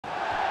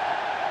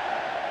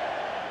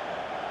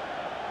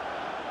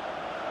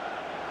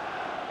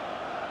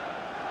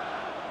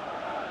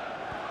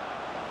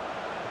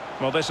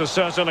Well, this is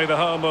certainly the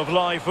home of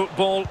live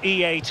football,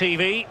 EA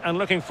TV, and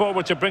looking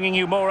forward to bringing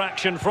you more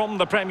action from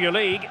the Premier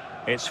League.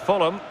 It's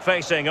Fulham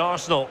facing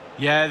Arsenal.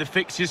 Yeah, the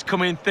fixtures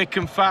come in thick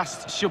and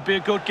fast. Should be a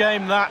good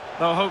game, that.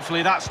 Though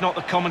hopefully that's not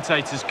the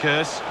commentator's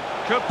curse.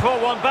 Could pull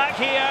one back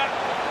here.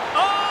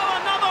 Oh,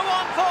 another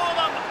one for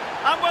them!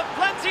 And with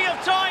plenty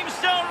of time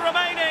still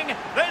remaining,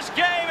 this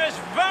game is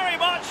very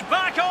much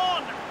back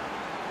on!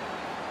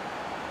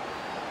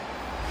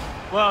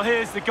 Well,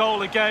 here's the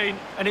goal again,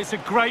 and it's a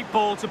great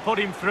ball to put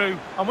him through.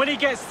 And when he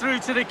gets through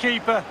to the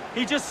keeper,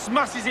 he just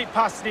smashes it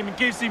past him and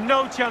gives him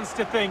no chance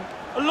to think.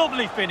 A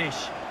lovely finish.